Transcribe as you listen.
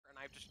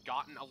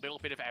gotten a little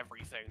bit of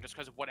everything, just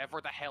because whatever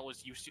the hell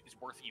is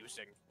worth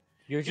using.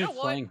 You're just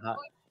playing.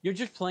 You're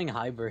just playing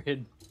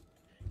hybrid.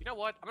 You know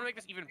what? I'm gonna make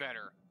this even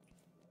better.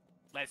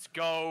 Let's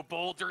go,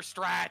 boulder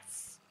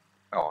strats.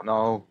 Oh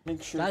no.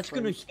 Make sure That's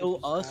gonna kill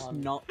us,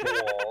 not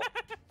the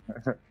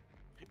wall.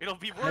 It'll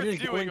be That worth is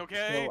doing, going to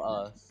okay? kill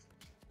us.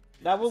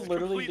 That will It's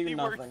literally do completely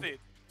nothing. worth it.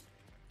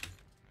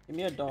 Give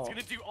me a doll. It's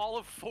gonna do all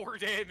of 4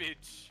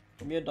 damage.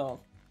 Give me a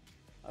doll.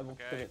 I will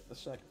Okay. put it the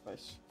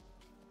sacrifice.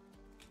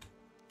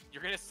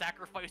 You're gonna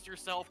sacrifice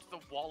yourself to the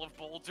wall of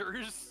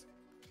boulders?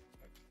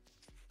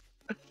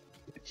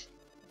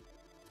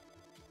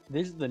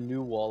 This is the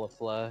new wall of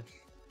flesh.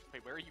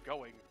 Wait, where are you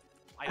going?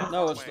 I don't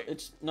No, know.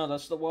 no,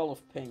 that's the wall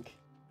of pink.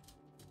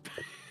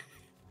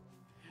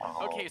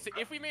 Okay, so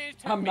if we manage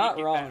to I'm make not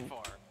it wrong. that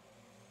far.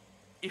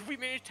 If we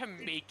manage to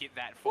make it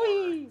that far.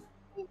 Whee!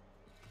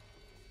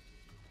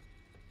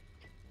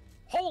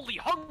 Holy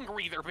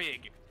hungry, they're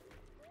big!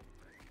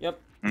 Yep.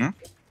 Hmm?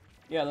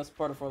 Yeah, that's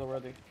part of For the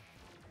Worthy.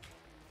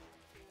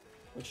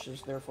 Which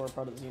is therefore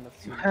part of the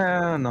Zenith series.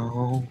 Hell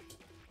no.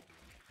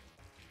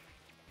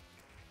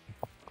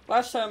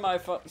 Last time I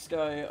fought this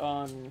guy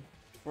on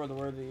For the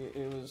Worthy,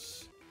 it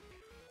was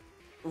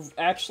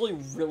actually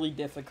really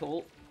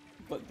difficult,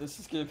 but this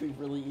is gonna be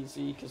really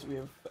easy because we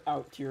have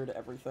out-tiered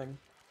everything.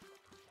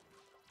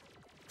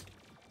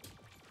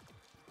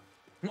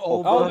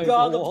 Oh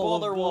God, the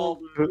boulder wall!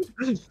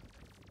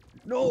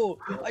 No,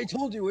 I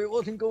told you it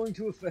wasn't going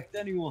to affect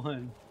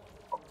anyone.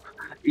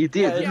 It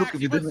did. Yeah, Yeah, Look, if he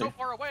you went didn't. so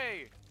far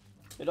away!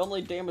 It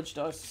only damaged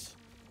us.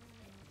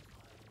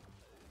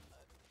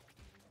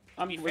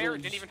 To be fair, literally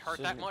it didn't even just hurt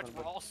that sitting in much. front of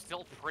We're it. all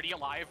still pretty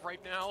alive right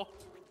now.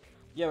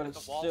 Yeah, but the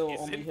it wall still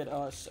isn't. only hit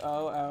us.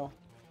 Oh, ow.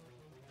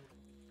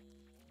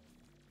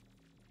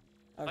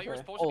 I thought you were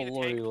Okay. supposed to be the tank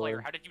lordy player.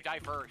 lord. How did you die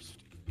first?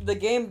 The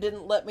game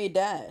didn't let me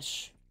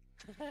dash.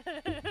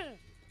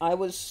 I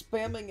was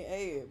spamming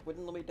A, it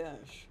wouldn't let me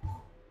dash.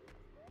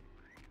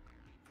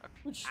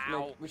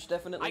 Ow. Which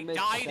definitely I makes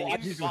died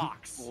sense. in the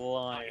box.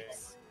 Flying.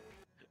 Nice.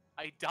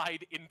 I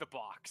died in the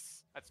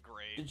box. That's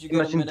great. Did you get a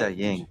Imagine minute?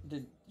 dying.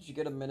 Did you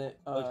get a minute?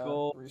 Let's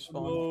go.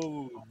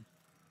 Respawn.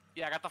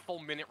 Yeah, I got the full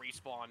minute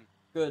respawn.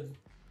 Good.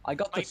 I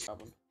got My- the.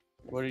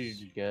 What did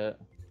you get?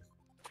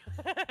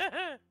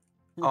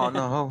 Oh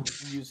no.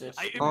 Use it.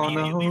 I Oh,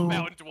 immediately no.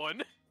 found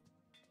one.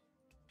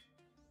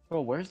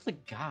 Bro, where's the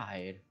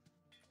guide?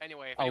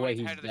 Anyway, if Oh, wait, anyone's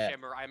he's head of the dead.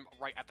 shimmer, I'm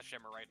right at the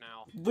shimmer right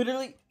now.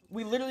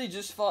 We literally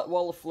just fought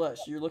Wall of Flesh.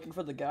 You're looking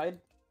for the guide?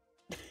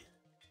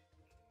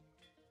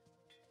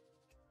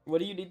 What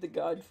do you need the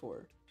guide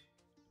for?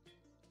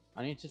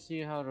 I need to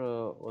see how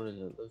to. What is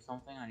it? There's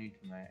something I need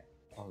to make.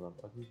 Hold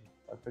up.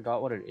 I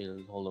forgot what it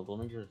is. Hold up. Let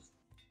me just.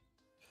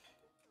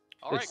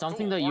 Alright, It's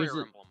something cool. that Warrior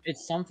uses. emblem.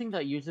 It's something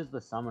that uses the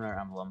summoner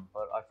emblem,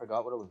 but I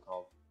forgot what it was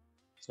called.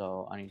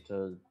 So I need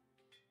to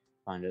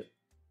find it.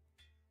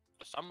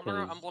 The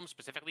summoner 'cause- emblem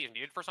specifically is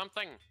needed for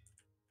something?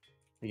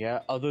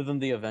 Yeah, other than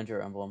the Avenger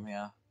emblem,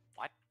 yeah.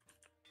 What?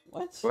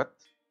 What? What?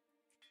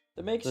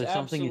 That makes There's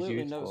something it's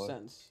absolutely used no for.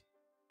 sense.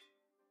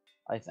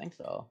 I think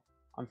so.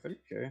 I'm pretty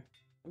sure.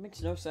 It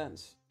makes no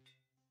sense.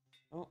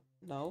 Oh,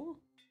 no?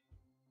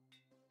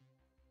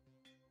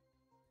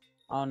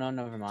 Oh no,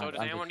 never mind. So does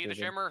I'm anyone just need the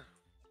stupid. shimmer?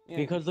 Yeah.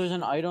 Because there's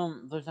an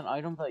item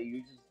that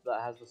uses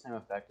that has the same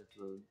effect as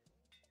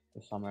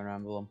the summoner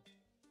emblem.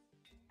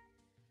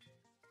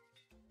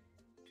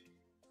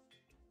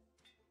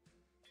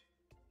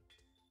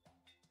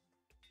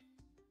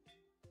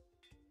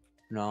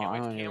 No, I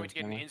don't Can't need wait to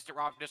get an shimmer. instant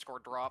rock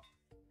Discord drop.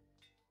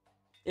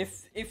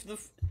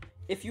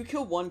 If you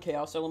kill one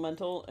Chaos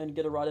Elemental and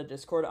get a Rod of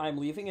Discord, I'm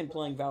leaving and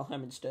playing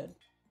Valheim instead.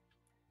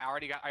 I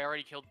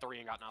already killed 3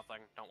 and got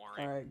nothing. Don't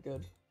worry. Alright,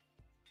 good.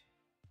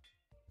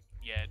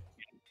 Yet.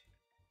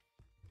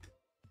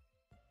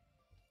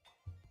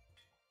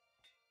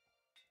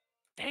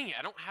 Dang it,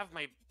 I don't have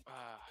my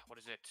what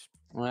is it?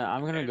 Well,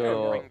 I'm gonna I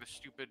go. bring the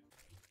stupid.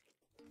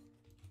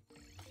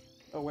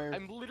 Oh, where?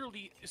 I'm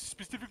literally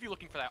specifically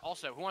looking for that.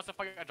 Also, who wants to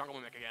fight a jungle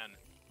mimic again?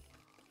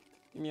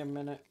 Give me a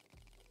minute.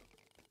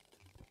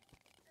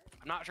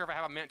 I'm not sure if I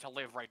have a minute to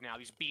live right now.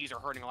 These bees are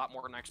hurting a lot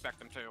more than I expect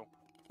them to.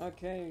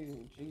 Okay,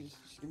 jeez,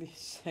 just give me a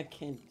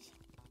second.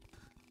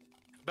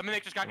 The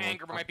mimic just got Oh,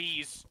 angered by my fuck.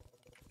 bees.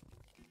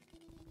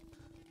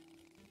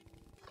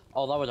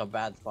 Oh, that was a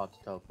bad spot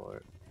to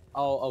teleport.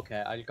 Oh,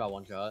 okay. I just got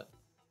one shot.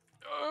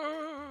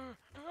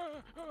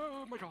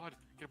 Oh my god.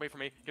 Get away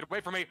from me. Get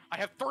away from me. I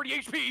have 30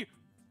 HP.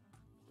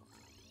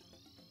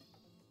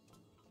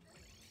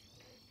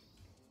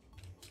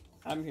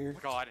 I'm here. Oh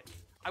my god.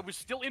 I was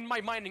still in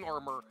my mining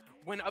armor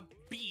when a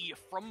bee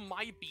from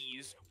my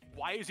bees.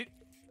 Why did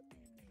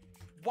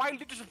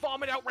it just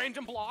vomit out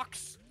random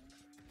blocks?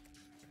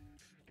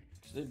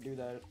 Just didn't do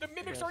that. The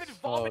mimic Yes. started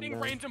Oh, vomiting no.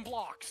 random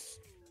blocks.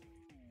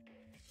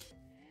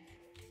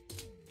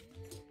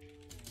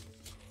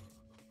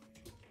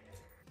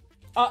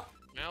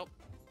 Nope.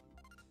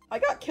 I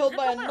got killed You're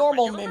by a killed by a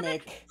normal regular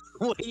mimic.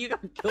 Wait, you got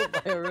killed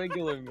by a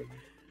regular mimic.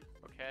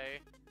 Okay.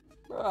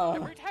 Bro.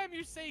 Every time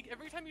you say,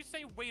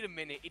 wait a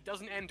minute, it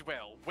doesn't end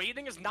well.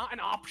 Waiting is not an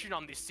option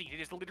on this seat. It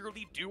is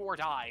literally do or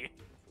die.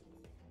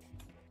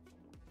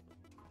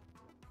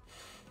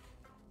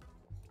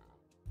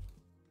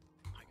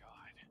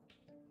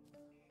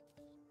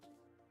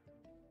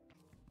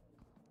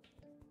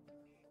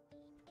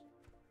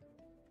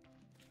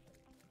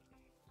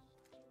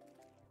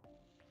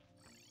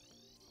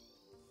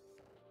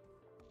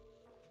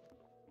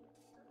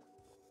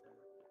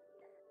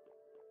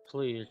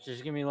 Please,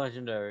 just give me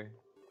legendary.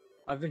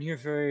 I've been here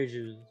for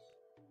ages.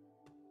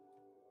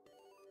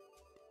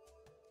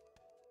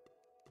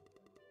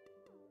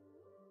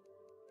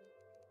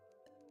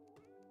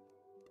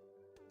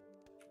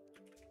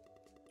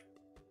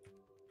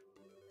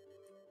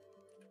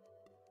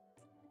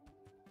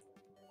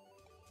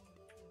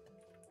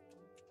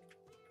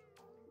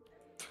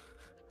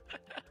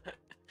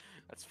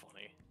 That's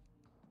funny.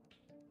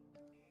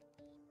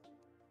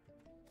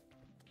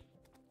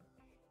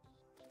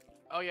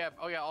 Oh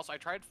yeah, also I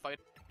tried fight.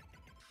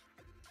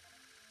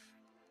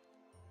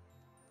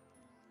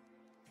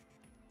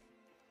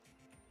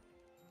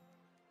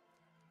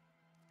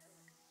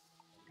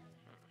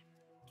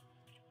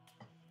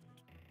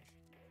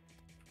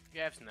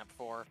 Yeah, I've seen that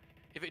before.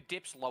 If it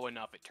dips low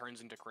enough, it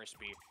turns into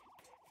crispy.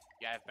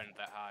 Yeah, I've been at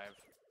that hive.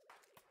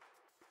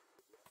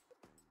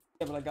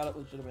 Yeah, but I got it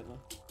legitimately.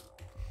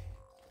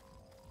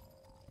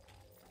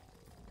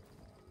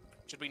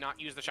 Should we not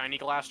use the shiny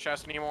glass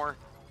chest anymore?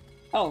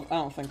 Oh, I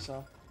don't think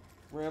so.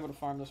 We're able to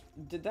farm this.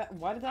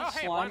 Why did that Oh,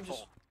 hey, slime blindfold.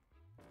 just...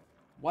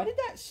 Why did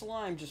that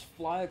slime just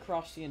fly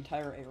across the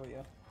entire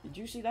area? Did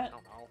you see that? I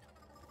don't know.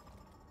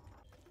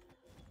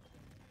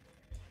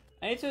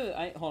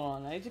 Hold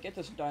on, I need to get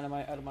this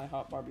dynamite out of my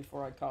hotbar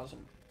before I cause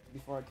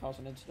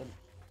an incident.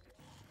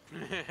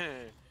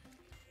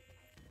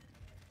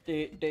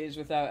 Days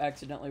without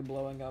accidentally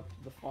blowing up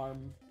the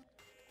farm.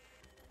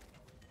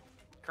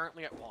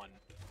 Currently at 1.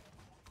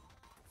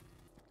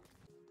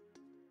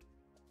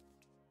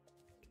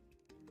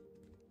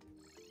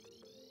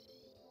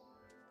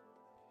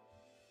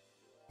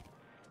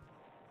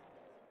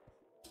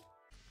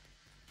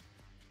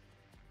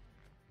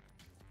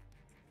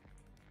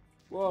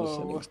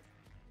 Whoa.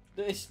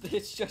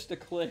 It's just a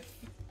cliff.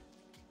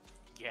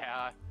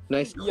 Yeah.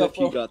 Nice Yeah, cliff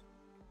you bro. got.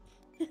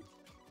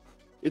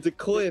 It's a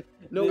cliff.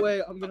 No The-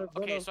 way. I'm gonna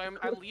run Okay, off. so I'm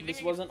leaving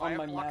This a wasn't on 5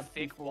 my block map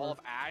thick before. wall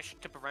of ash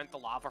to prevent the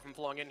lava from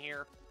flowing in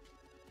here.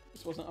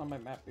 This wasn't on my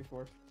map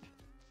before.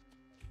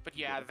 But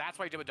yeah, that's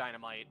what I did with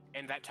dynamite,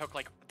 and that took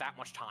like that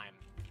much time.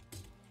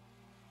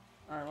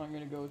 Alright, well, I'm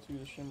gonna go to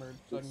the shimmer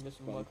so I can get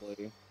some luck.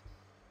 Spunkly.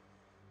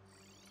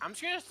 I'm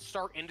just gonna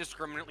start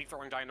indiscriminately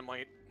throwing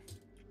dynamite.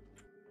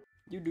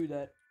 You do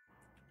that.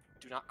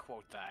 Do not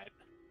quote that.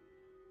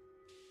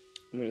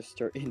 I'm gonna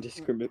start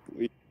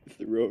indiscriminately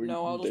throwing.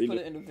 No, I'll just put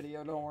dynamite. it in a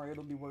video, don't worry,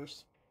 it'll be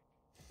worse.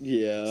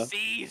 Yeah.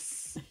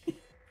 Cease!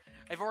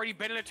 I've already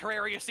been in a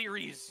Terraria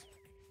series.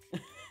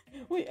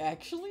 Wait,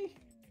 actually?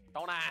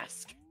 Don't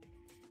ask.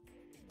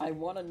 I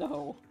wanna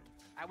know.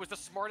 I was the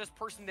smartest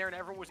person there and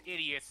everyone was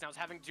idiots, and I was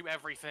having to do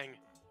everything.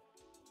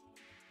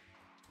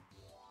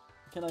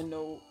 Can I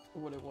know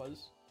what it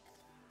was?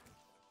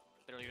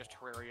 Literally just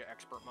Terraria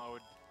expert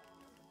mode.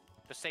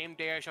 The same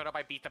day I showed up,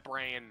 I beat the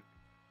brain.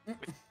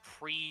 With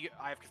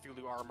pre-Eye of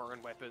Cthulhu armor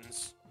and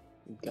weapons.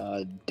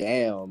 God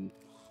damn.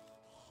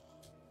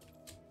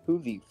 Who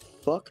the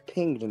fuck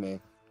pinged me?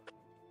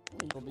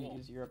 It'll be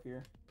easier up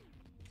here.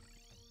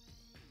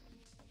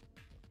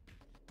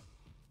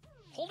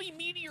 Holy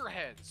meteor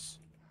heads!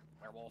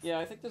 Werewolf. Yeah,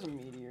 I think there's a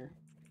meteor.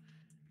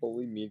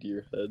 Holy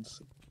meteor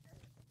heads.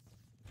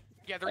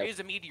 Yeah, there is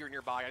a meteor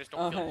nearby, I just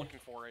don't feel hey. looking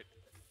for it.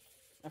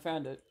 I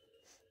found it.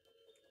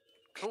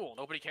 Cool,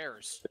 nobody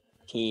cares.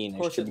 Keen. Of I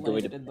course it should go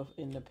landed to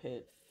in the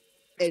pit.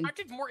 and I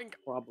expected more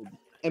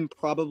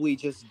probably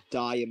just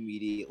die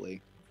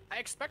immediately. I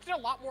expected a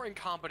lot more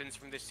incompetence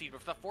from this seed,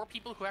 but the 4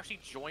 people who actually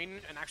join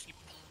and actually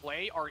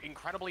play are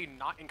incredibly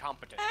not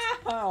incompetent.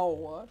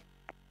 Ow!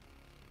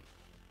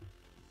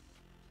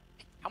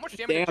 How much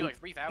damage did you do, Damn, like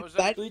 3,000?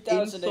 That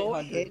 3,800.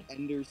 insult hit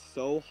Ender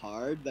so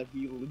hard that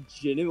he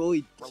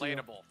legitimately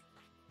Relatable.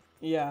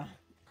 Yeah.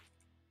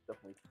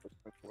 Definitely.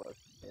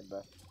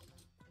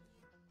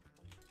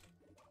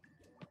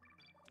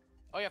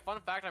 Oh yeah, fun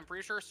fact, I'm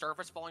pretty sure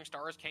surface falling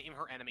stars can't even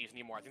hurt enemies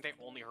anymore. I think they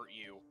only hurt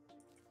you.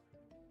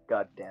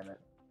 God damn it.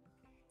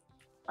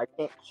 I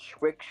can't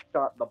trick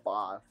shot the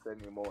boss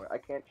anymore. I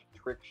can't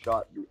trick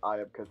shot the Eye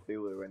of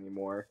Cthulhu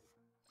anymore.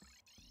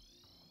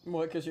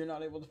 What, because you're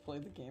not able to play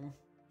the game?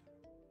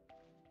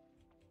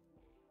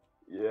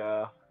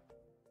 Yeah.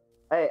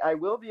 Hey, I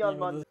will be on Yeah,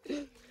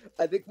 Monday.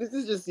 I think this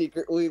is just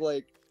secretly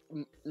like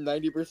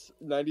 90%,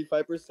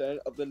 95%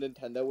 of the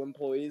Nintendo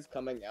employees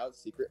coming out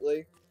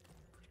secretly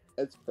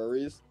as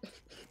furries.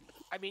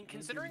 I mean,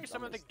 considering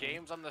some of the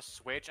games on the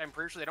Switch, I'm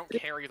pretty sure they don't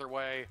care either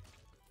way.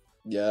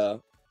 Yeah.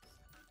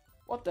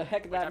 What the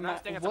heck, Which that I'm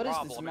not saying it's what a is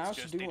problem, this mouse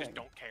it's just doing? they just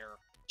don't care.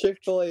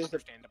 Chick-fil-A is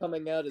Understandable.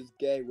 coming out as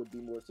gay would be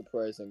more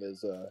surprising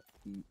as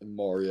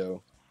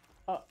Mario.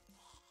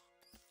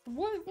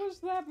 What was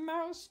that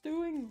mouse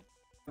doing?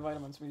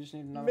 Vitamins, we just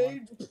need another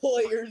Made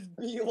players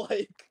be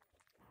like,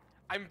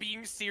 I'm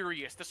being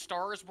serious. The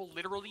stars will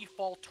literally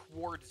fall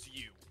towards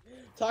you.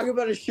 talk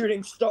about a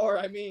shooting star,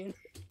 I mean.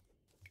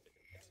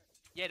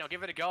 Yeah, no,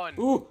 give it a gun.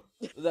 one. Ooh!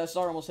 That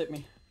star almost hit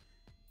me.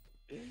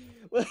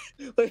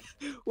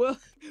 well,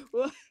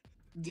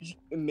 did you,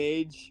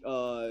 mage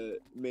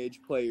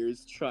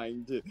players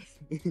trying to,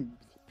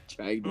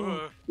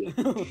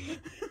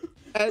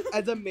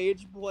 as a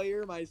mage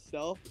player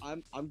myself,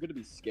 I'm gonna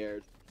be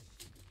scared.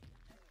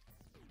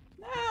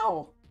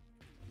 Now!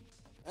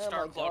 Oh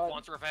Star my Cloak god.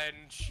 wants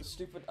revenge. The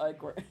stupid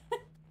Igor.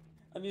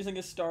 I'm using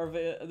a Starve.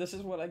 This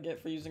is what I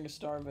get for using a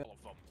Starve. All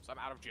of them, so I'm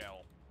out of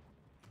jail.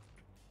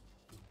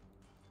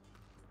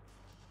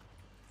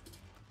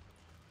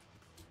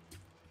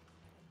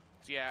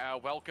 So yeah,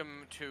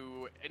 welcome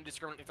to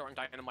indiscriminately throwing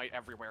dynamite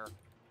everywhere.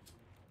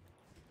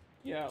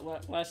 Yeah,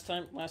 last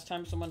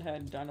time someone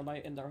had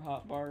dynamite in their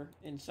hotbar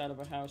inside of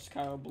a house,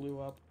 Kyle blew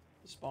up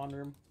the spawn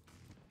room.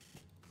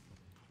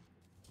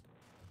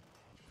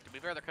 To be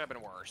fair, that could have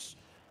been worse.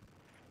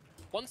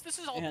 Once this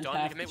is all And done,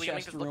 half we the can make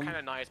chest this look room. kind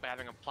of nice by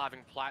having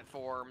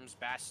platforms,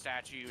 bass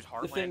statues,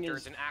 heart The thing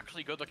lanterns, is- and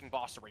actually good-looking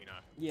boss arena.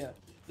 Yeah,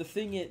 the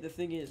thing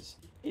is,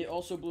 it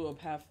also blew up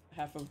half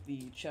of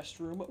the chest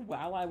room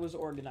while I was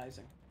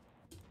organizing.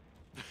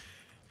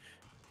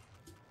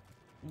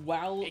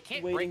 While It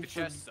can't waiting break the for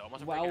chest, though. It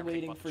mustn't break while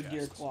everything waiting but for the Deer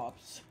chest.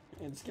 Clops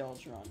and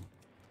Skeletron.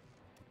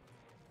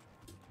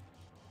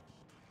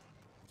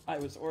 I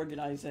was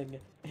organizing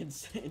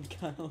and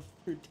Kyle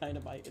threw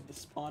dynamite in the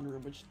spawn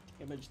room, which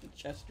damaged the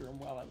chest room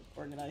while I was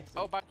organizing.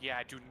 Oh, but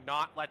yeah, do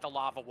not let the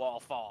lava wall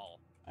fall.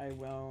 I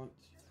won't.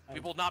 We I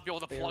will not be able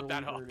to plug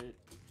that barely up. heard it.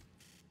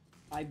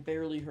 I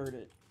barely heard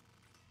it,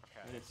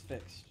 and Okay. it's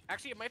fixed.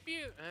 Actually, it might be.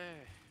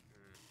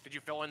 Did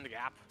you fill in the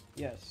gap?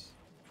 Yes.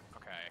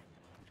 Okay.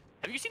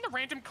 Have you seen the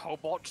random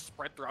cobalt just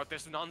spread throughout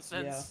this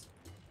nonsense?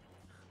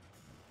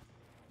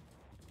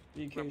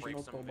 The I'm gonna break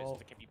occasional some of this cobalt.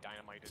 that can be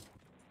dynamited.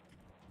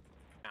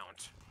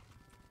 Mount.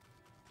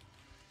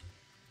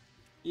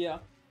 Yeah.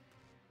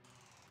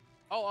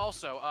 Oh,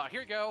 also,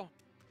 here you go.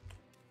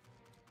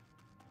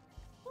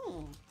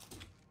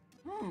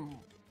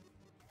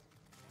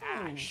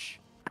 Ash.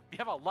 You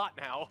have a lot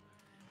now.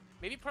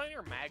 Maybe put on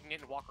your magnet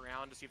and walk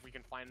around to see if we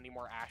can find any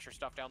more ash or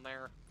stuff down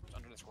there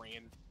under this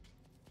rain.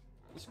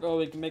 Let's go.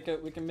 We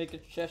can make a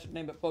chest,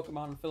 name it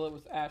Pokemon, and fill it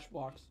with ash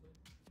blocks.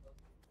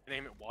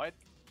 Name it what?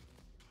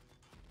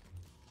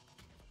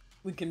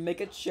 We can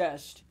make a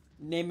chest,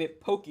 name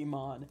it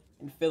Pokemon,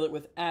 and fill it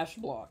with ash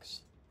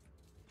blocks.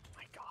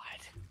 My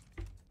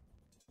God.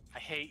 I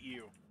hate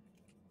you.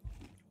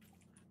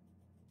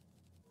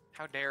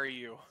 How dare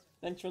you?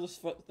 Thanks for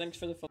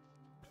the.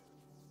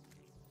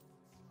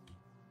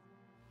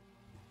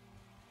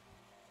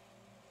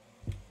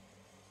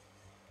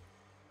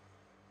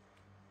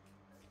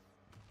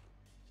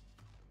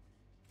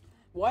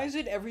 Why is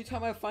it every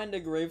time I find a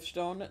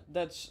gravestone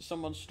that's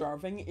someone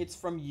starving, it's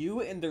from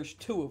you and there's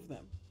 2 of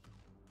them?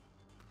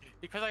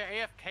 Because I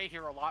AFK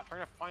here a lot,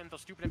 trying to find the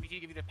stupid NPC to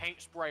give you the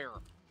paint sprayer.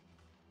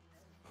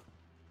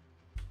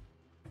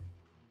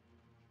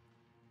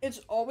 It's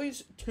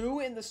always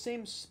 2 in the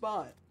same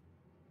spot.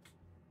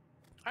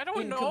 I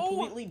don't In know.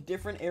 completely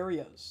different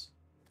areas.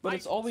 But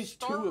it's always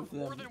 2 starve of them.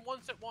 more than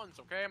once at once,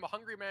 okay? I'm a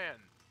hungry man.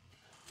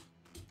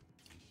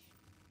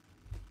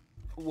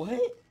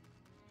 What?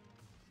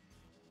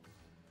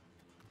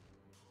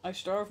 I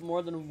starve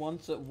more than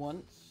once at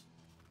once?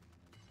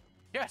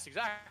 Yes,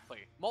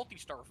 exactly.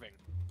 Multi-starving.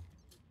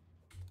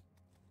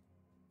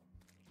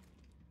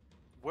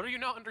 What are you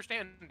not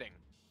understanding?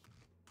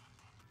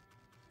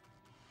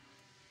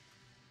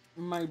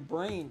 My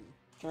brain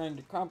trying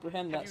to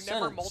comprehend Have that you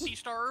sentence. never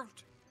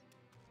multi-starved?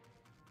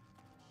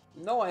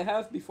 No, I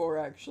have before,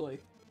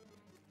 actually.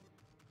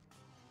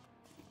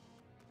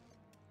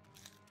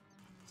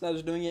 So I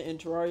was doing it in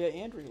Terraria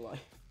and real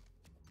life.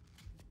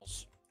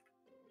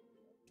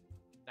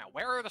 Now,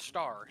 where are the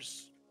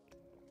stars?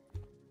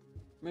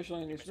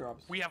 Miscellaneous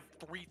drops. We have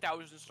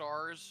 3,000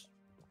 stars.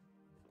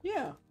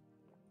 Yeah.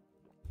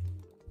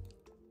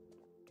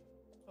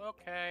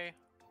 Okay.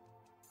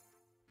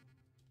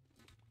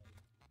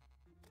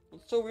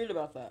 What's so weird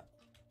about that?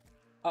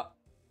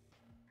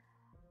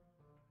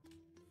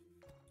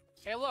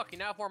 Hey, look, you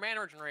now have more mana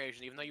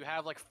regeneration, even though you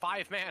have like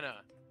 5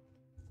 mana.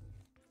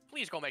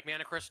 Please go make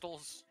mana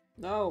crystals.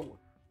 No.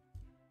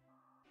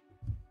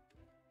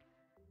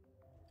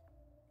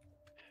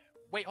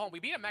 Wait, hold on, we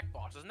beat a mech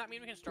boss. Doesn't that mean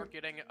we can start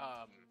getting,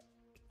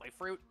 life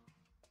fruit?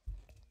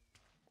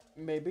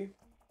 Maybe.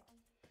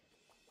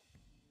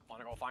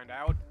 Wanna go find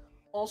out?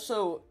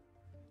 Also,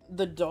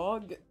 the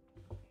dog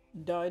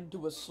died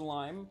to a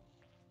slime,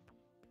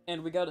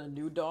 and we got a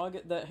new dog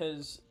that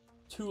has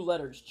 2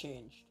 letters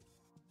changed.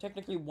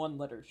 Technically 1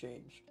 letter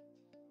changed.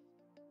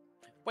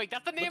 Wait,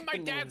 that's the name of my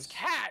Look at the dad's names.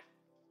 cat!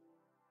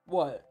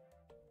 What?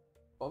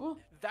 Bubba?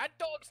 That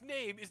dog's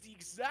name is the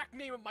exact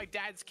name of my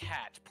dad's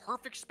cat.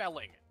 Perfect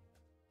spelling.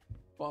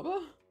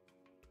 Bubba?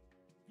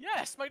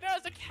 Yes, my dad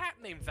has a cat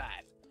named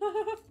that.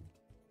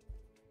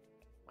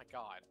 My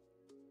god.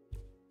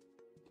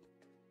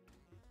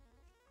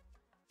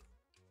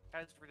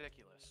 That's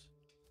ridiculous.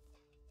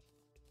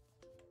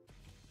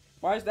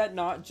 Why is that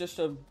not just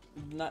a...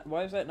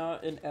 why is that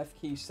not an F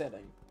key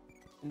setting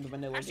in the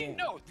vanilla Actually, game?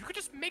 no, you could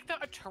just make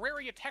that a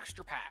Terraria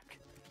texture pack.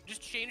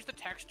 Just change the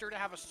texture to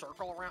have a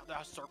circle around,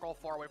 a circle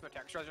far away from the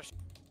texture. Just...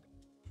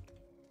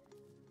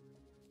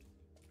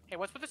 Hey,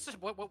 what's with this?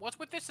 What's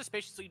with this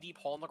suspiciously deep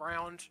hole in the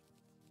ground?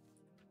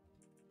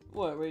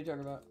 What are you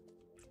talking about?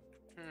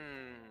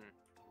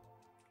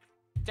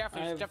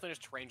 Definitely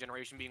just terrain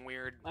generation being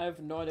weird. I have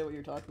no idea what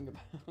you're talking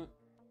about.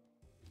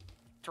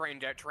 Terrain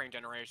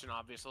generation,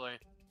 obviously.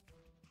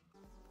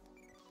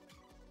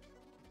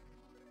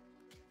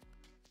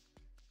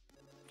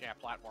 Yeah,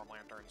 platform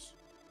lanterns.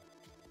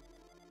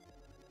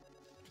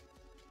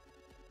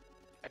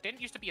 That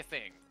didn't used to be a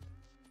thing.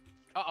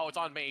 Uh-oh, it's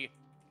on me.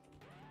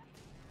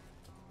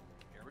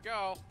 Here we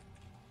go.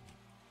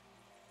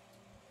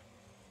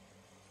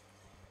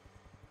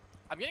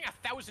 I'm getting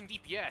 1,000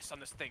 DPS on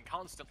this thing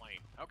constantly.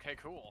 Okay,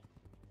 cool.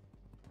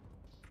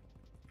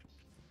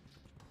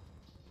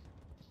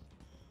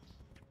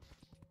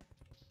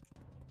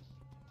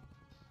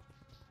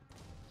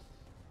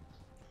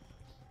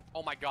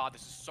 Oh my god,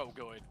 this is so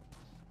good.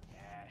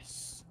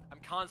 Yes. I'm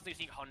constantly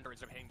seeing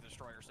hundreds of hitting the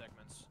destroyer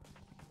segments.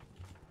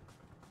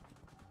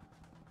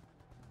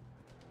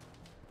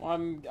 Well,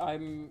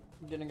 I'm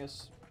getting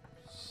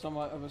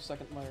somewhat of a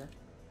second layer.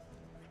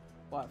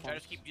 Platforms. Should I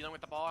just keep dealing with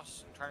the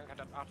boss and trying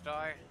not to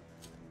die?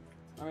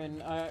 I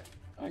mean, I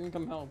can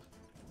come help.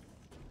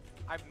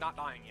 I'm not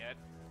dying yet.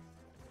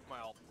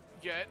 Well,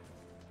 yet.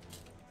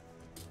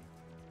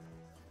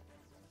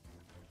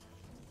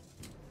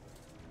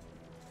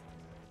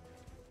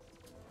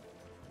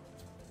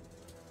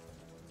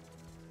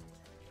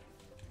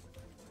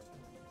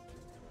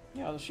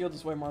 Yeah, the shield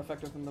is way more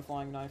effective than the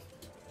flying knife.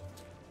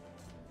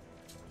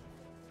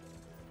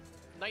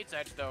 Knight's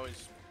Edge, though,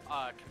 is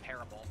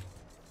comparable.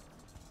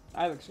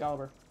 I have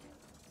Excalibur.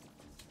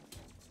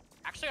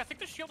 Actually, I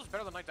think the shield is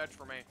better than Knight's Edge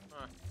for me.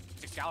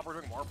 Is Excalibur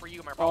doing more for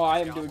you? Oh, I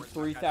am doing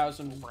Excalibur's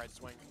 3,000 overhead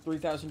swing.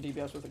 3,000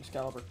 DPS with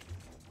Excalibur.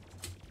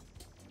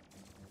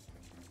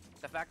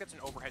 The fact that it's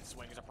an overhead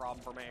swing is a problem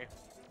for me.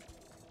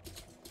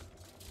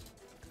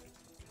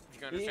 You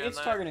can understand It's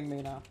that? targeting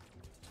me now.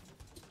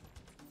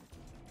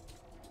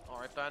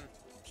 Alright then.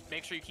 Just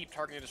make sure you keep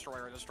targeting the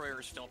destroyer. The destroyer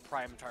is still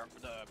prime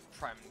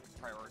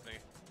priority.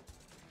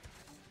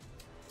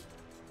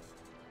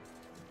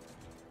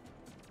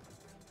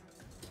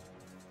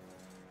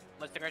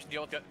 Do you think I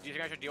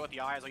should deal with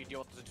the eyes like you deal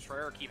with the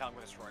destroyer, or keep helping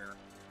with the destroyer?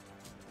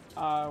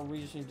 We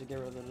just need to get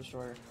rid of the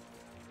destroyer.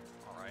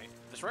 Alright.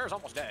 The destroyer's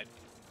almost dead.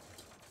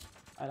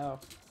 I know.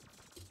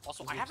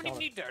 Also, I haven't even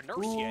needed a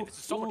nurse yet. This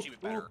is so much even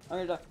better. I'm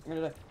gonna die. I'm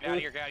gonna die. Get out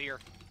of here, get out of here.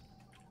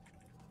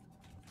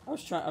 I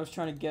was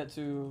trying to get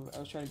to.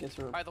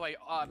 By the way,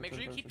 make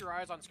sure you keep your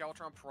eyes on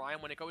Skeletron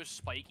Prime. When it goes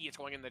spiky, it's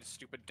going in the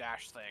stupid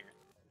dash thing.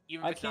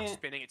 Even if it's not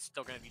spinning, it's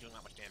still gonna be doing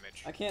that much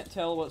damage. I can't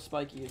tell what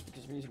spiky is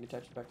because we're using the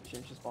texture pack to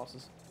change his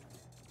bosses.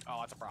 Oh,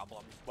 that's a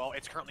problem. Well,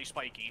 it's currently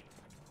spiky.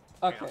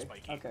 Okay.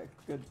 Spiky. Okay.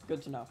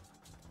 Good to know.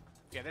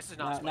 Yeah, this is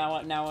not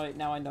spiky.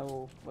 Now I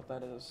know what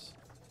that is.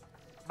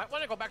 Might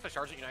want to go back to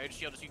Sergeant United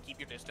Shield so you can keep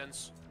your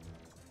distance.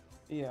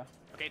 Yeah.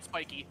 Okay, it's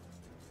spiky.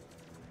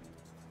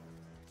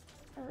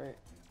 All right.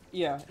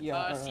 Yeah.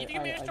 See if you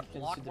can manage to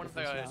block one of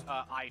the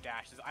now. eye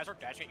dashes. The eyes are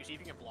dashing at you. See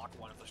if you can block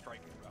one of the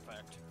striking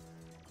effect.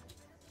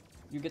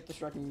 You get the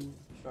striking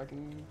effect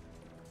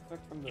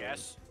from the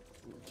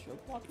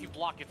shield block? If you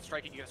block it,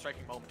 you get a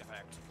striking moment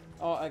effect.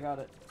 Oh, I got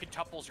it.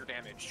 Quintuples your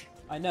damage.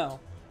 I know.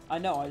 I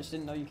just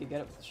didn't know you could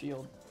get it with the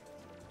shield.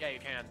 Yeah, you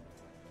can.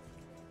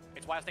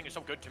 It's why this thing is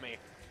so good to me.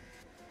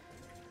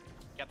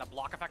 Yeah, the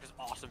block effect is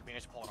awesome if you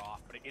manage to pull it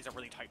off, but it is a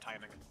really tight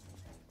timing.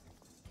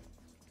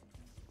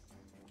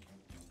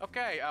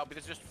 Okay, but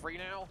it's just free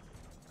now?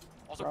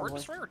 Also, where'd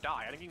Destroyer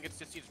die? I think you can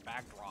just see its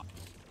back drop.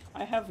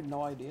 I have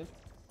no idea.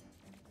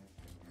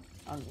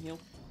 I'm gonna heal.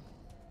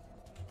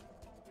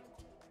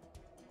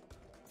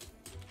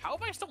 How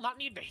have I still not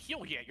needed to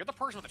heal yet? You're the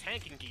person with the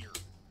tanking gear.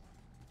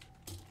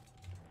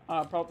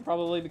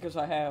 Probably because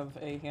I have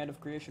a Hand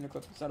of Creation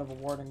equipped instead of a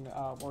Warding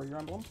Warrior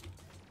Emblem.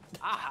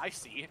 Ah, I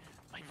see.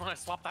 You want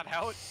to swap that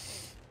out?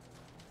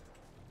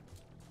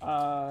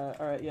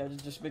 Alright, yeah,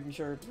 just making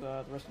sure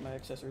the rest of my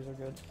accessories are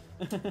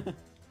good.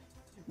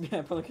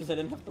 Yeah, probably because I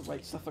didn't have the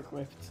right stuff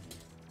equipped.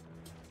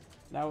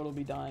 Now it'll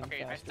be dying Okay,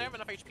 faster. I still have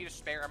enough HP to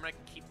spare. I'm gonna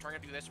keep trying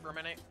to do this for a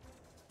minute.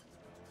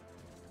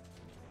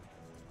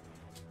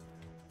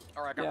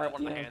 Alright, I got rid of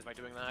one of my hands by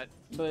doing that.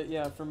 But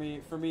yeah, for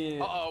me.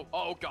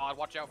 Oh god!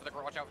 Watch out for the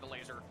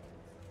laser.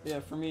 Yeah,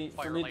 for me,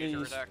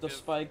 the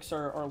spikes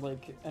are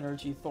like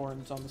energy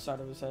thorns on the side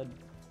of his head.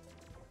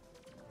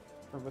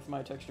 Or with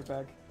my texture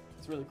pack,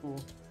 it's really cool.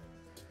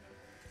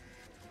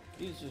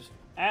 He's just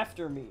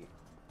after me.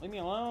 Leave me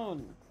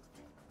alone.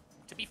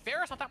 To be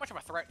fair, it's not that much of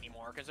a threat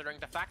anymore, considering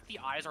the fact the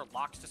eyes are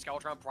locked to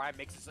Skeletron Prime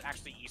makes this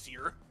actually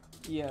easier.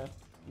 Yeah,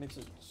 makes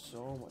it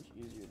so much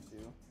easier to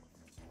do.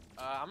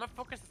 I'm gonna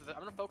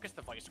focus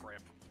the vice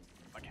grip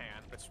if I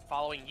can. It's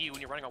following you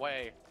when you're running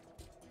away.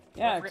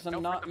 Yeah, because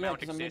I'm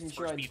making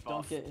sure I don't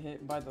buff. get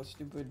hit by the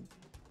stupid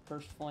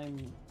cursed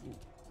flame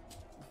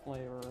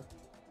flavor.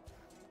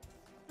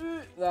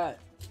 That.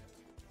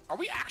 Are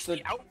we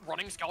actually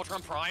outrunning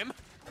Skeletron Prime?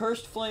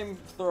 Cursed flame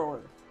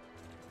thrower.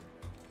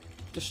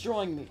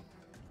 Destroying me.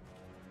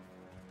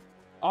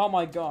 Oh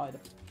my god.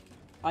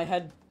 I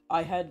had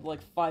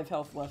like 5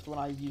 health left when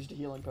I used a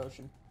healing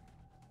potion.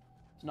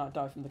 To not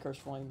die from the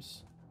cursed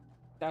flames.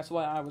 That's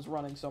why I was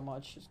running so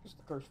much, just because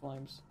the cursed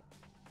flames.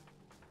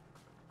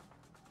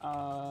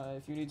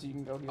 If you need to, you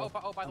can go heal.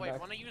 Oh, by the way, back.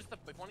 if you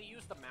want to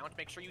use the mount,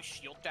 make sure you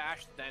shield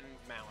dash, then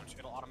mount.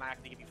 It'll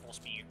automatically give you full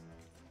speed.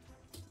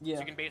 Yeah.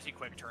 So you can basically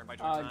quick turn by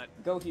doing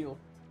that. Go heal,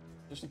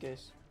 just in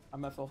case.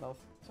 I'm at full health,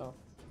 so.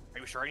 Are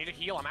you sure I need to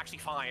heal? I'm actually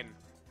fine.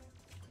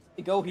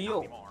 Go Not heal.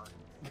 anymore.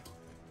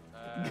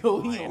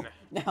 Go Fine. heal.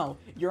 Now,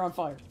 you're on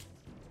fire.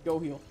 Go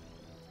heal.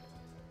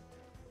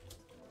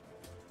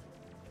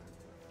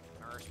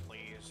 Nurse,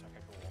 please.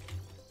 Okay, cool.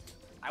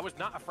 I was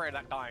not afraid of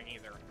that dying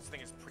either. This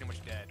thing is pretty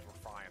much dead.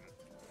 We're fine.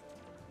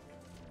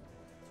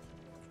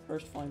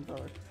 First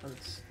flamethrower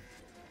hurts.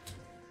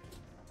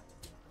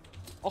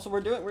 Also,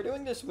 we're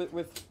doing this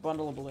with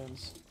bundle of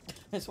balloons.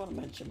 I just want to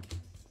mention.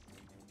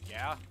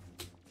 Yeah.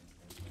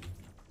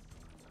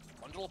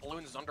 Bundle of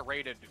balloons is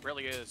underrated. It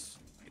really is.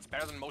 It's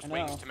better than most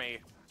wings to me.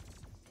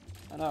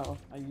 I know.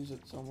 I use it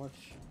so much.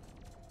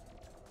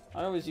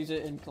 I always use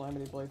it in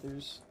Calamity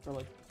playthroughs for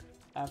like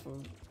half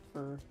of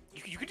for.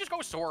 You can just go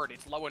sword.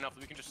 It's low enough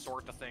that we can just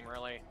sword the thing,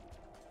 really.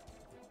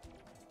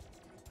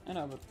 I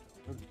know, but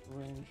for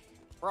range.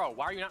 Bro,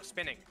 why are you not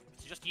spinning?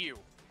 It's just you.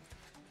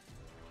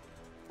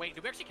 Wait,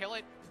 did we actually kill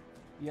it?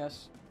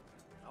 Yes.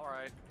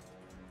 Alright.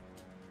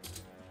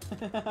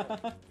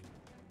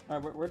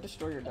 Alright, we're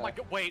destroyer Oh my die.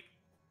 god, wait.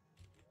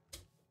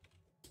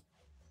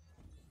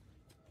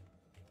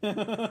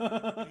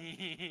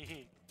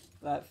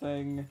 That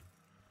thing.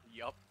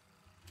 Yup.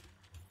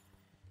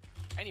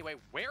 Anyway,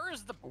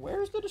 where's the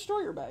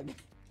destroyer bag?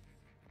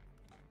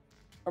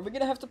 Are we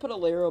gonna have to put a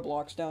layer of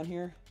blocks down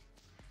here?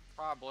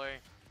 Probably.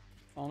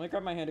 Well, let me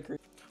grab my hand to create.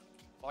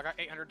 Well, I got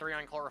 803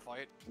 on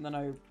chlorophyte. And then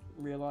I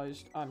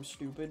realized I'm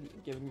stupid,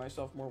 giving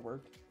myself more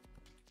work.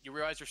 You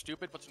realize you're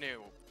stupid? What's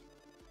new?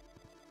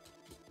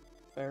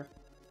 Fair.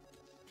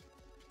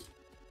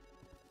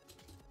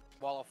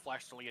 Wall of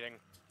flesh deleting.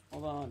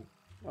 Hold on.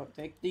 Oh,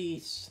 take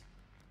these.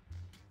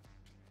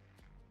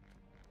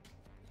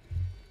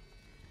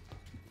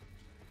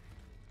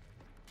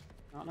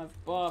 I don't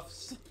have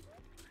buffs.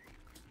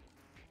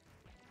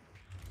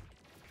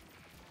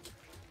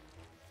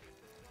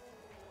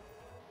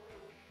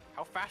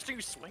 How fast are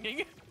you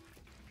swinging?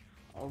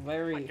 Oh,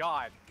 very. Oh my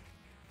god.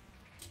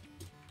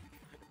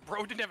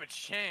 Bro didn't have a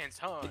chance,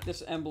 huh? Take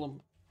this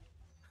emblem.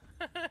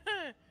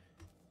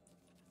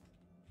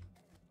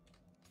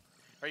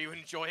 Are you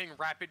enjoying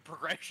rapid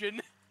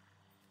progression?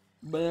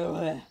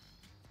 Blah.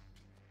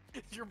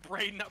 Is your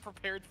brain not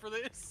prepared for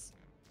this?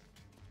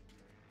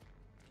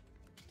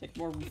 Take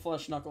more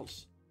flesh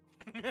knuckles.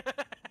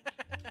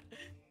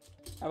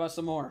 How about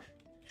some more?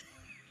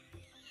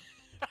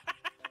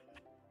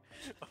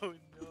 Oh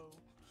no.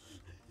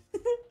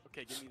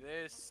 Okay, give me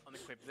this.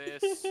 Unequip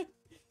this. That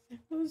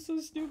was so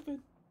stupid.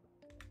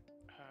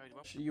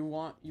 Do you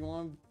want- You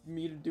want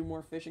me to do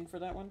more fishing for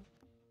that one?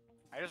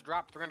 I just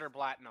dropped 300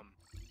 platinum.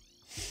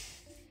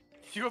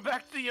 You go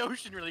back to the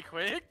ocean really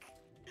quick.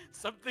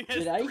 Something has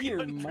Did I 300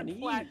 hear money?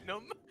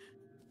 platinum.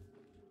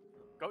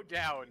 Go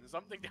down.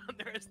 Something down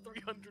there has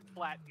 300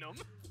 platinum.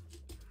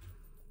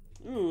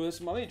 Ooh, this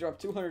mummy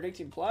dropped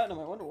 218 platinum.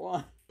 I wonder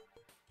why.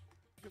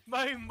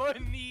 My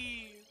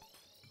money.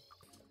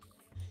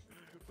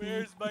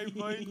 Where's my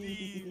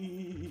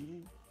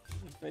money?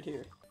 Right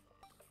here.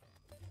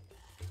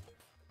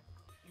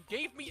 You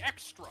gave me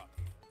extra.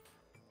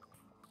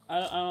 I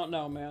don't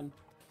know, man.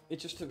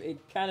 It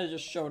kind of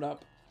just showed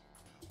up.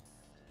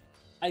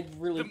 I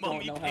really The don't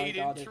mummy know how I paid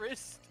got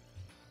interest. it.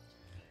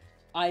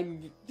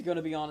 I'm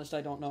gonna be honest,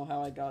 I don't know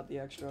how I got the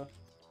extra.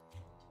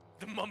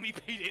 The mummy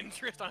paid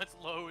interest on its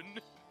loan.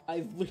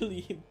 I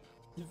literally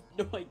have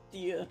no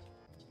idea.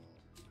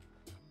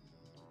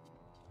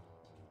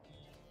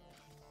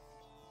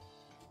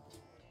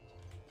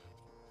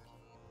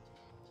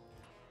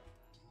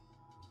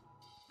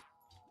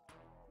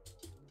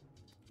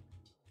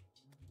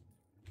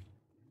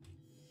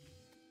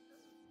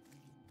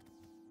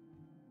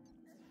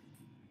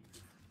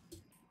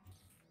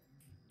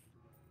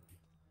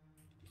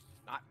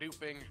 Not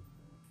duping.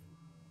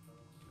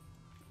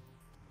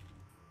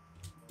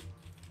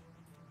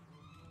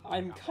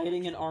 I'm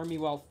kiting an army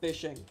while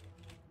fishing.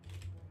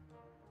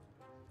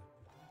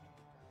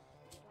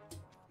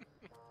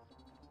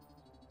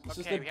 This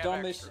Okay, is we the have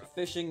dumbest extra.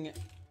 fishing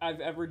I've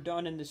ever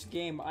done in this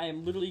game. I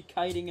am literally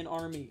kiting an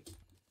army.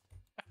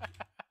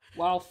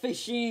 While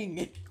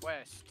fishing!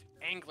 Quest.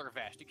 Angler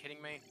vest. You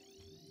kidding me?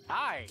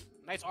 Hi.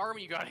 Nice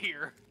army you got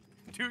here.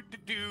 Do do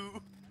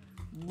do.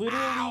 Literally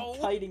Ow!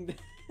 kiting the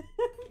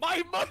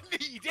My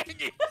money! Dang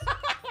it!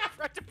 I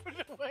tried to put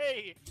it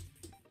away.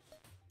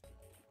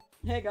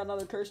 Hey, I got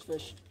another cursed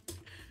fish.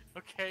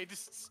 Okay,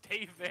 just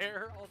stay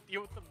there. I'll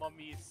deal with the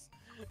mummies.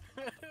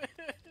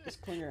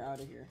 Just clean her out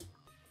of here.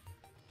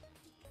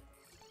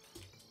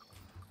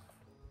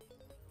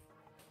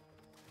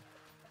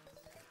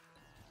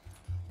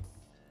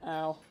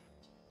 Ow.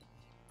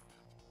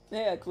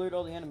 Hey, I cleared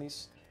all the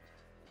enemies.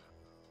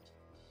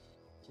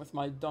 With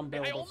my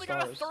dumbbell I of only got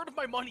a stars. third of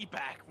my money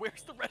back.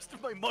 Where's the rest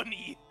of my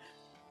money?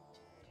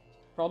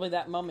 Probably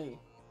that mummy.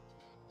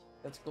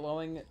 That's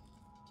glowing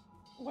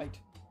white.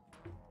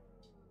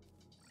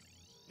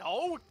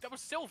 No, that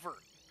was silver.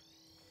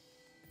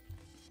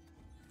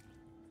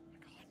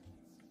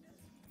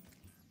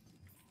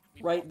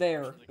 Right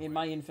there, in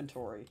my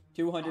inventory.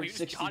 Oh, you just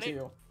got 262.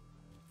 it? Oh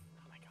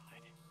my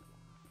god.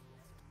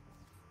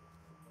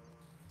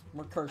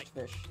 More cursed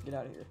fish. Get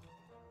out of here.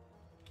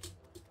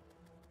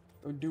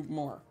 Or do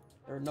more.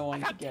 There are no I one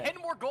to got get.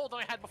 10 more gold than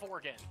I had before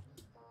again.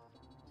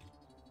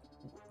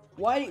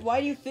 Why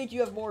do you think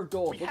you have more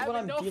gold? We Look have what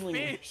I'm enough dealing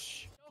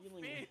fish. with.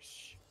 Enough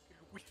fish.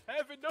 We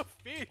have enough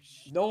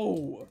fish.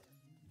 No!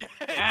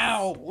 Yes.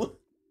 Ow!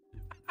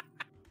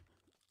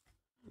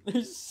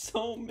 There's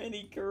so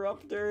many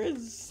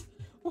corruptors.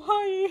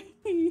 Why?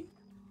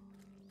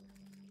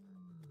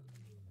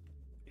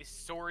 This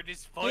sword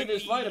is funny. Hey,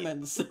 there's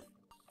vitamins.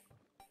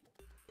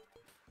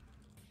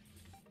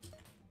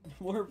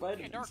 More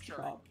vitamins dark shirt.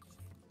 dropped.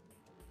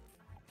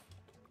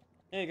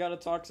 Hey, got a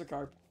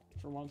Toxicarp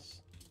for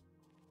once.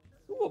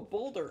 Ooh, a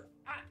boulder.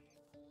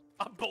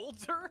 A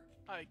boulder?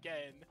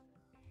 Again.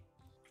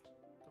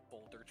 The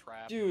boulder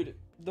trap. Dude,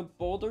 the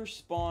boulder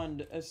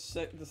spawned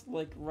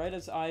like right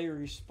as I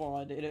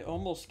respawned, and it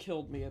almost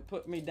killed me. It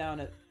put me down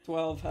at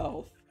 12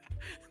 health.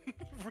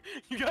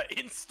 You got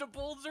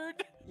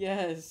insta-bouldered?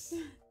 Yes.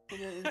 I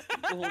got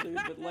insta-bouldered,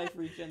 but life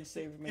regen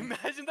saved me.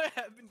 Imagine that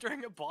happened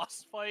during a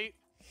boss fight.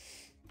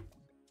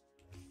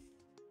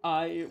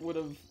 I would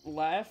have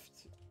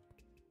laughed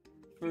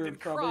for then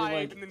probably cried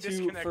like and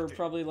then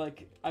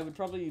I would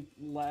probably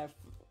laugh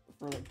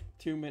for like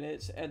 2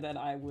 minutes, and then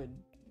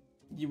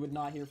you would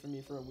not hear from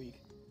me for a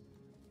week.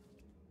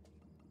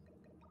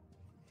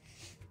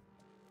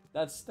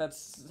 That's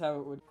how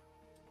it would.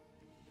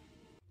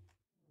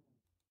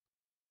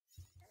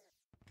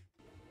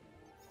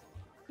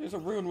 There's a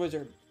rune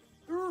wizard.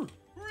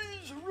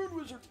 There's a rune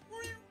wizard.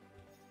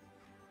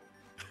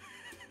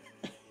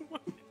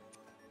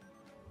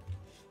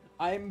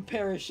 I'm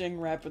perishing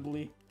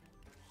rapidly.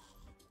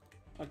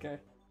 Okay.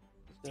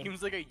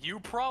 Seems like a you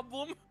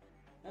problem.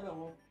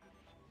 Hello.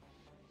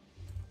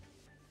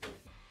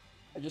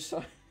 I just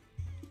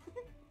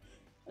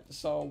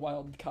saw a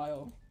wild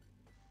Kyle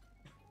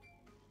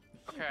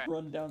Okay.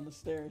 run down the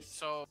stairs.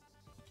 So,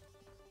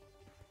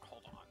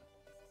 hold on.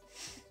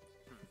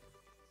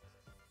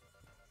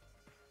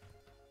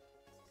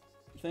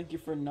 Thank you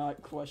for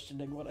not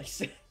questioning what I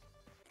said.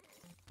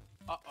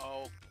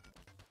 Uh-oh.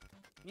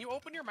 Can you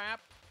open your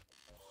map?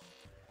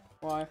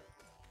 Why?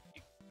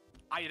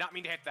 I did not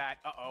mean to hit that.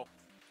 Uh-oh.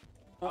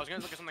 I was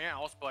gonna look at something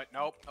else, but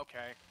nope.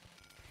 Okay.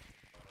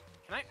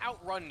 Can I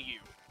outrun you?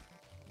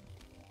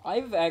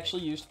 I've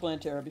actually used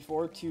Plantera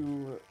before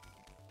to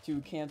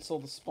cancel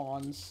the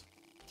spawns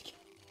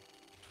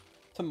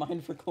to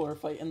mine for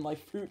chlorophyte and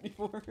life fruit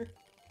before.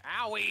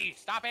 Owie!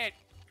 Stop it!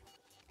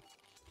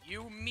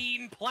 You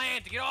mean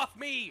plant! Get off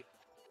me!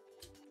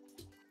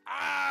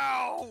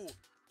 Ow!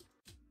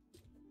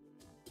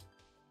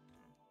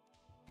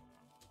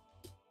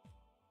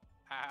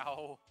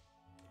 Ow.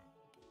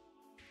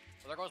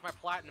 Well, there goes my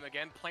platinum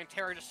again.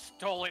 Plantera just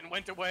stole it and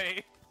went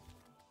away.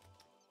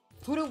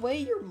 Put away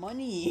your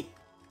money.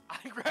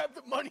 I grabbed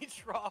the money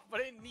drop,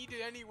 but I didn't need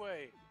it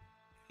anyway.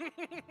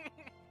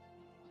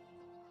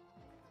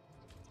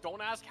 Don't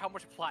ask how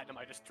much platinum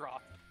I just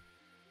dropped.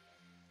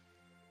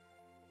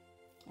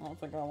 I don't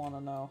think I want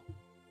to know.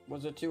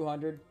 Was it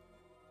 200?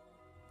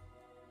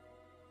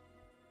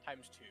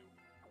 Times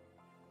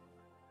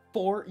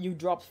 2. You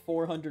dropped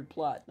 400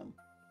 platinum.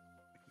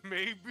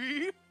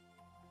 Maybe?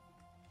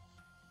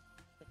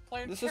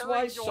 This is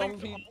why Plantera some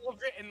yoinked people- all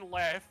of it and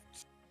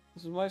left.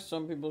 This is why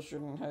some people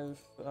shouldn't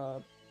have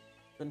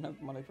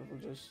money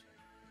privileges.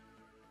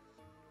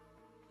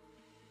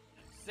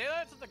 Say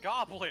that to the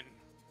goblin.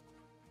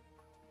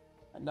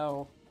 I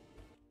know.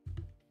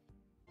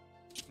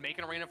 Just make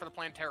an arena for the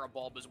Plantera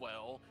bulb as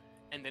well,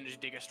 and then just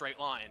dig a straight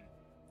line.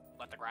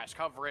 Let the grass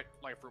cover it,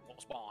 life fruit will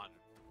spawn.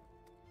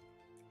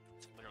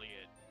 That's literally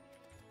it.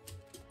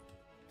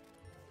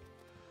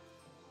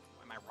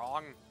 Am I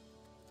wrong?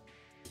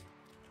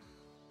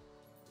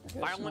 I guess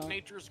Violent not.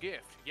 nature's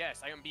gift.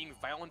 Yes, I am being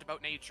violent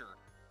about nature.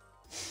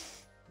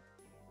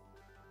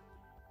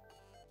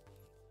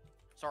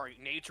 Sorry,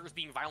 nature is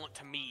being violent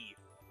to me.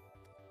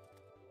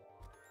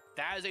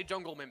 That is a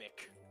jungle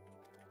mimic.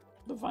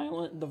 The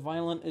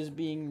violent is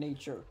being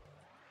nature.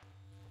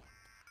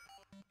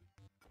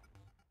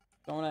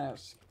 Don't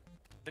ask.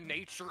 The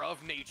nature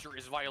of nature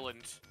is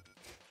violent.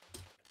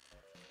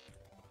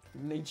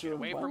 Nature Get of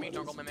away from me, violent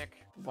jungle is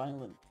mimic.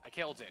 violent. I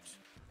killed it.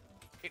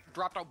 It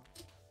dropped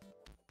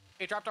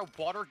a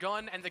water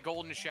gun and the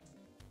golden shell.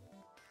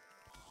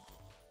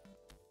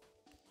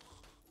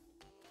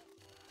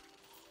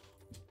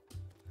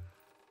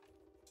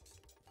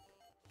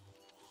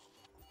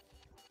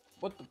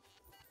 What the?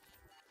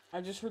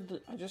 I just heard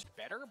the.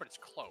 Better, but it's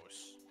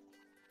close.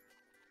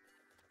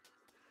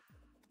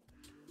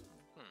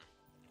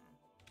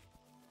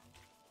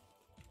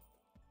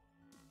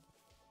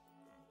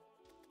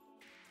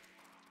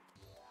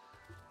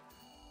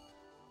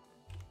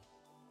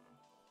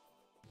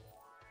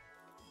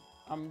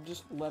 I'm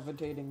just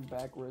levitating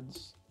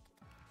backwards.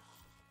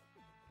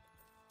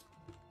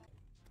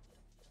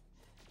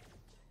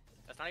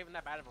 That's not even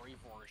that bad of a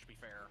reforge, to be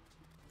fair.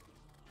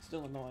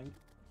 Still annoying.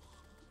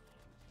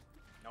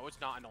 No,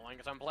 it's not annoying,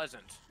 it's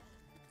unpleasant.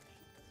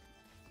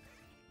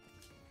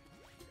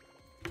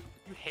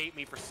 You hate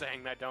me for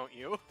saying that, don't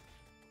you?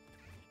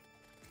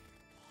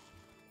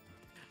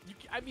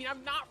 I mean,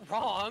 I'm not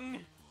wrong.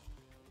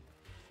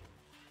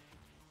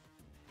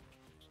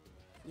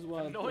 This is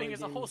why Annoying I as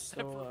play a whole games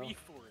step for solo.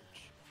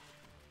 Reforge.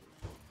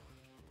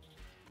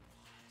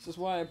 This is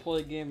why I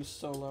play games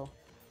solo.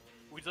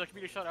 Would you like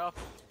me to shut up?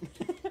 I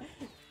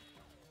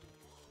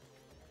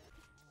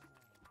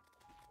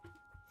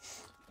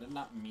did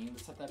not mean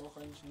to set that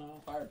orphanage on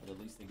fire, but at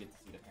least they get to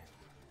see the parent.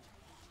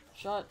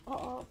 Shut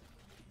up.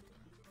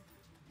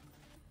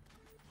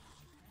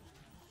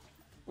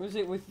 What is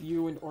it with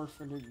you and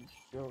orphanage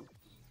jokes?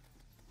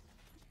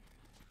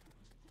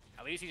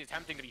 At least he's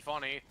attempting to be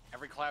funny.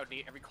 Every clown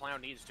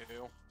needs to.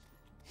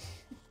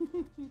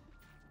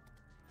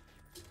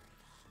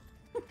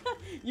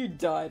 You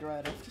died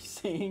right after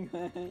saying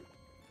that.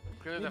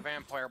 Clearly the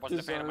vampire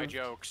wasn't a fan of my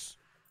Deserved. jokes.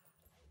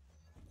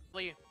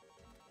 Really?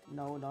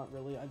 No, not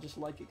really. I just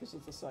like it because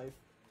it's a scythe.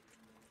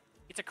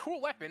 It's a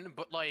cool weapon,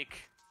 but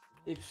like,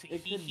 It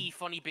hee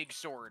funny big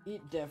sword.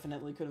 it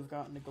definitely could have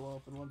gotten to glow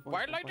up in 1.4.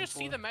 Why did I just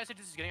see the message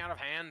this is getting out of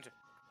hand?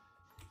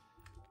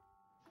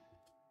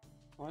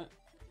 What?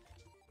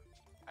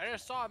 I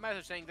just saw a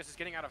message saying this is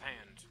getting out of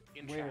hand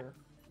in chat. Where?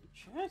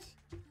 Chat?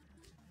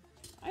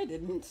 I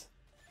didn't.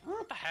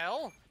 What the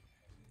hell?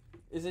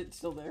 Is it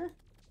still there?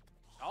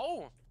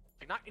 Oh,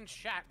 like not in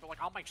chat, but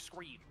like on my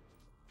screen.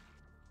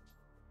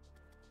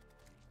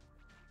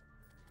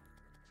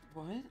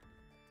 What?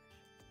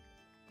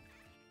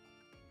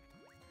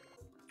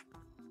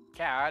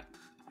 Cat.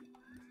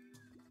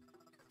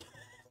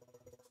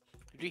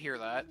 Did you hear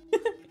that?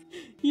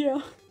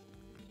 Yeah.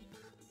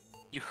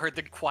 You heard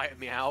the quiet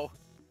meow.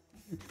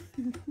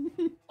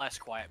 Less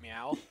quiet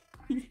meow.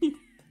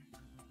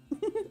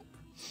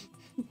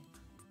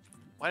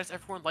 Why does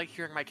everyone like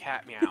hearing my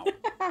cat meow?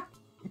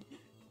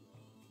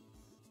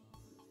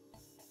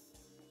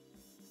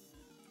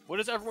 What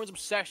is everyone's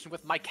obsession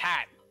with my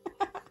cat?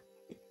 I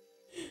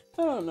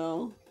don't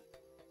know.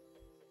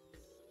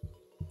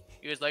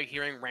 You guys like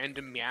hearing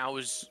random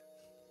meows?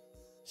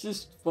 It's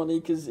just funny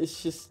because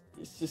it's just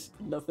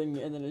nothing,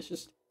 and then it's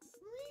just.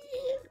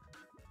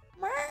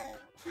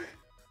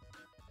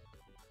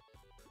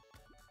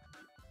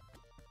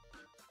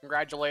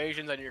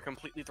 Congratulations on your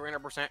completely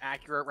 300%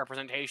 accurate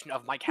representation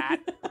of my cat.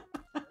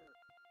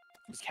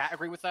 Does Cat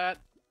agree with that?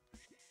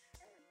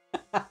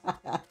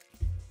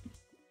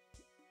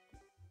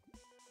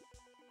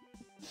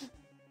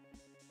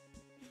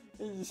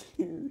 It's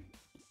here.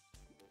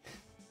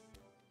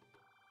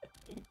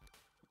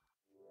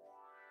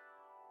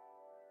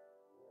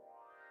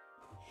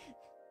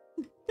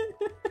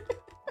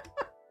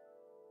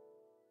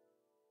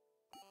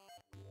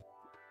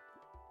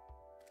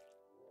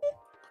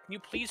 Can you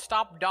please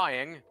stop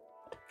dying?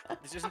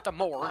 This isn't the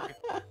morgue.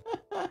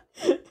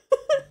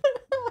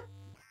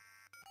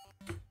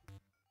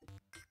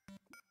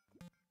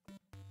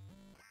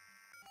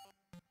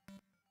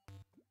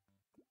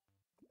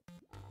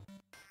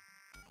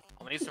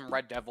 I'll need some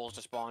red devils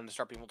to spawn to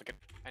start being able to get...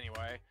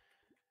 Anyway.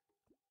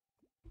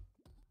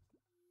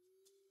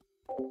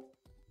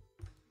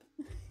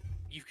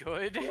 You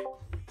good?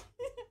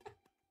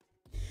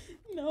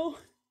 No.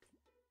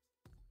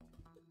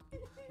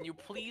 Can you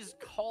please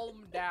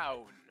calm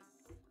down?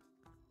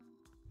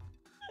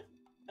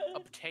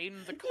 Obtain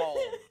the calm.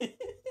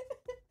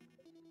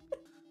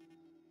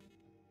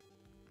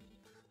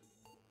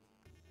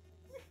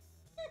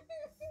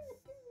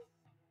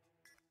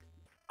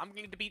 I'm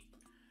going to be...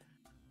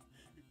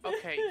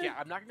 Okay, yeah,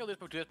 I'm not gonna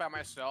do this by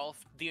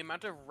myself. The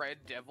amount of red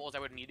devils I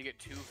would need to get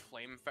 2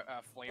 flame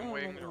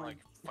wings or like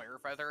fire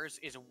feathers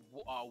is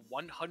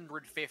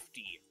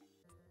 150.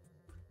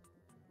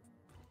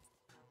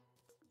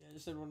 Yeah, I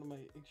just had one of my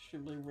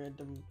extremely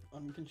random,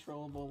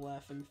 uncontrollable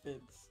laughing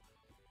fits.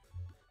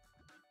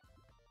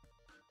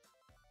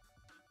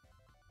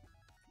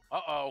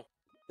 Uh-oh.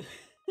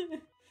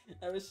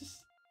 I was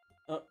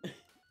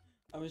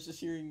just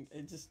hearing,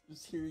 I just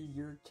was hearing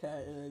your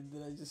cat, and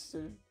then I just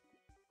started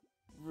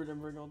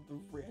remembering all the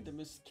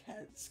randomest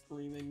cat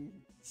screaming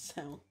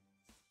sounds.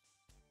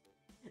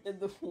 And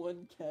the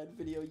one cat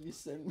video you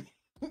sent me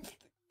with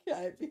the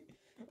cat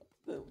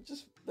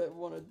that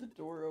wanted the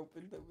door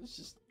open, that was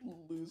just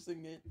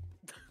losing it.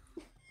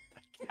 The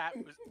cat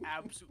was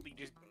absolutely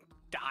just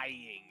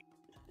dying.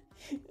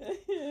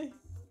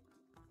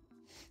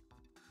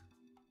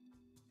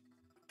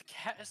 The The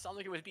cat sounded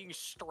like it was being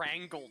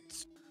strangled.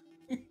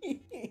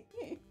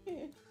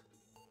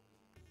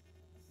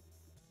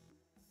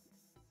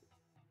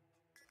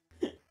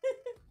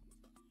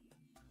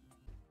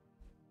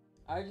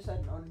 I just had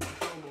an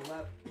uncontrollable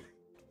laugh.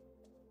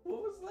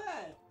 What was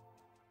that?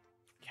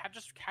 Cat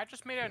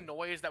just made a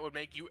noise that would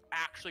make you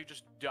actually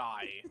just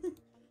die.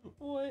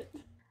 What?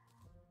 I'm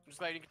just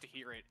glad I didn't get to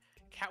hear it.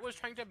 Cat was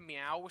trying to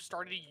meow,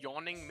 started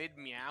yawning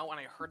mid-meow, and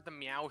I heard the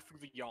meow through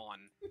the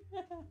yawn.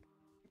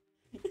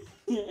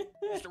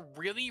 Just a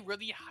really,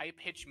 really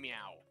high-pitched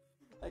meow.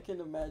 I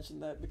can imagine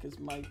that because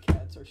my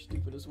cats are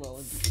stupid as well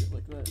and do shit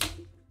like that.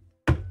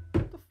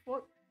 What the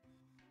fuck?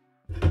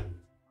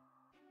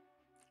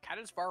 Cat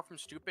is far from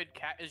stupid.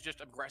 Cat is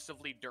just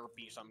aggressively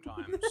derpy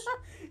sometimes.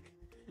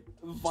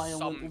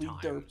 Violently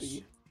Sometimes.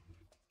 derpy.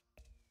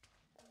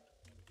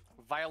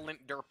 Violent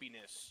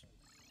derpiness.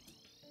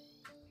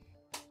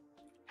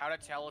 How to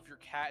tell if your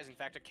cat is in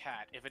fact a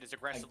cat if it is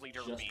aggressively I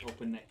derpy. just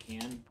opened that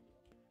can.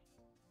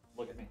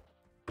 Look at me.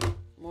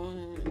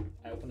 What?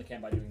 I opened the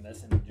can by doing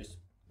this and just.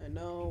 I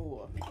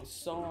know. I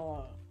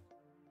saw.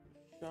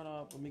 Shut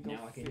up. Let me go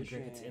Now I can fishing.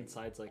 drink its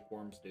insides like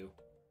worms do.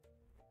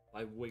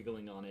 By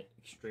wiggling on it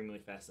extremely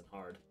fast and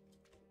hard.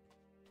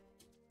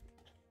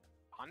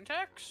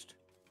 Context?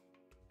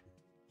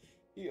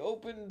 He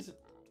opened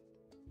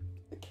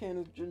a can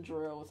of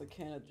ginger ale with a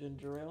can of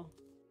ginger ale.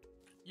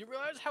 You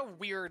realize how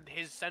weird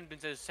his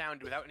sentences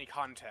sound without any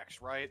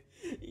context, right?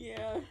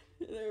 Yeah,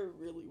 they're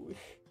really weird.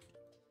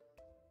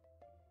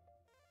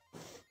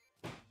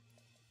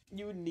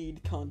 You would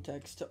need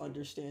context to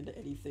understand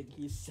anything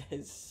he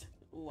says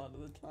a lot of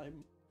the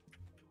time.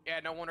 Yeah,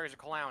 no wonder he's a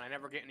clown. I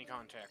never get any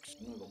context.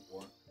 I'm gonna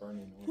go burn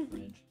an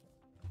orphanage.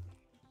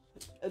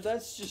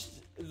 That's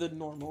just the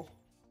normal.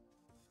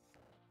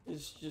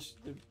 It's just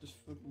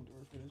fucking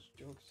orphanage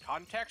jokes.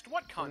 Context?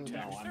 What context?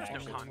 No, I'm There's no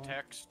actually-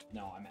 context.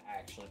 No, I'm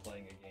actually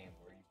playing a game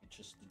where you could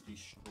just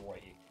destroy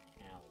a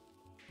cow.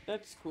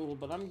 That's cool,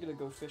 but I'm gonna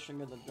go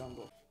fishing in the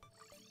jungle.